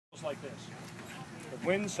looks like this. The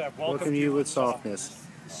winds have welcomed you with softness.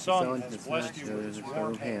 The sun has blessed you with its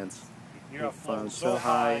warm hands. You have flown so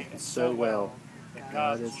high and so well that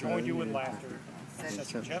God has joined you in laughter and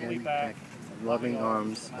sent you gently back in loving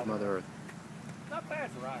arms of Mother Earth. Not bad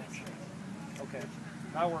for Irish. Okay,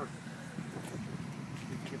 now you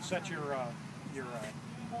can set your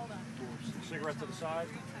cigarette to the side.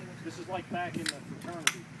 This is like back in the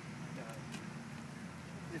fraternity.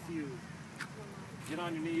 If you get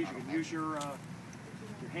on your knees, you can use your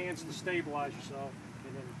hands to stabilize yourself,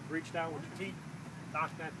 and then reach down with your teeth,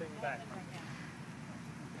 knock that thing back.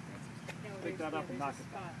 Pick that up and knock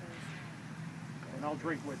it back. And I'll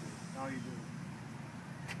drink with you. How you doing?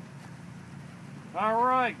 All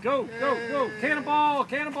right, go, go, go! Cannonball,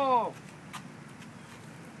 cannonball!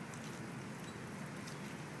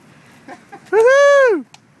 Woohoo!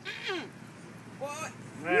 What?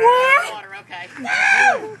 Yeah. Water, okay.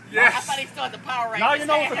 Yes. I thought he still had the power right. Now you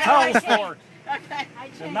know what the towel's for. Okay.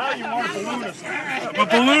 And now you want a balloonist. A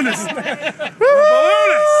balloonist.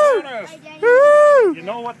 Balloonist. You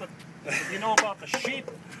know what you know about the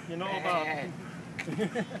sheep. You know about.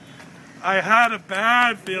 I had a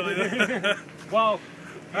bad feeling. Well,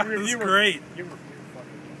 that was great. You were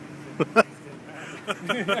That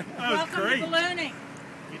was great. Ballooning.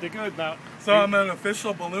 You did good now. So I'm an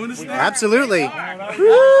official balloonist now? Absolutely.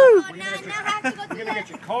 We're gonna get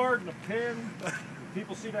your card and a pin.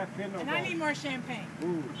 People see that pin. And I need more champagne.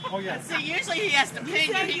 Ooh. Oh yeah. See, usually he has to pin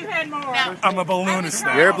You said you had more. Now, I'm a balloonist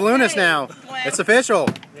now. You're a balloonist now. It's official.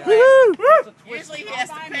 Yeah. Woohoo! usually he has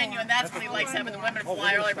to pin you, and that's when he likes having the women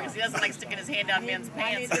fly earlier because he doesn't like sticking his hand down men's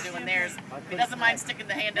pants and doing theirs. He doesn't mind sticking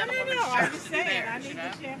the hand down the woman's I'm shirt just to do saying, I theirs, need you the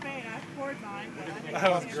know? champagne. I poured mine. But I need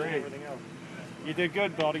That was great. You did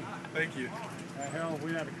good, buddy. Thank you. Hell,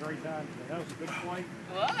 we had a great time today. That was a good flight.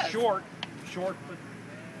 It was. Short, but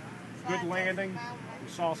good landing. We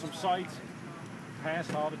saw some sights.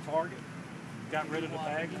 Passed all the target. Got rid of the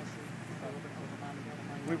baggage.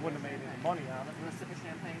 We wouldn't have made any money on it.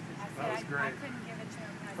 That was great.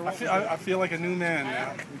 I feel like a new man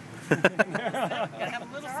now.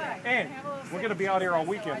 And we're going to be out here all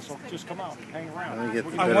weekend, so just come out and hang around.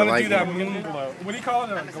 I want to do that moon glow. What do you call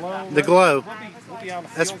it? A glow? The glow. We'll be on the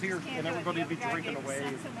field here, and everybody will be drinking away.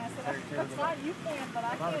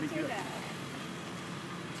 That'll be good.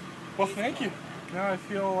 Well, thank you. Now I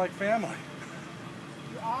feel like family.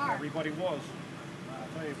 You are. Everybody was. I'll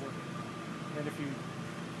tell you what. And if you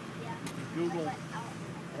Google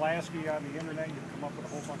Pulaski on the internet, you come up with a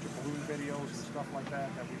whole bunch of balloon videos and stuff like that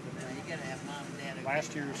we've been doing.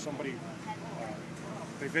 Last year, somebody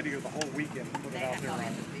they videoed the whole weekend and put it out there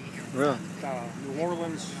on Really? New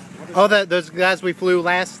Orleans. Oh, those guys we flew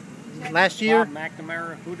last year? Bob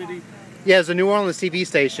McNamara. Who did he? Yeah, it's a New Orleans TV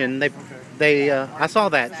station. I saw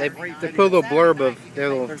that. They put a little blurb of their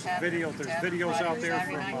little. There's videos out there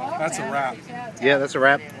from. That's a wrap. Yeah, that's a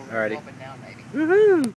wrap. Alrighty. Woohoo!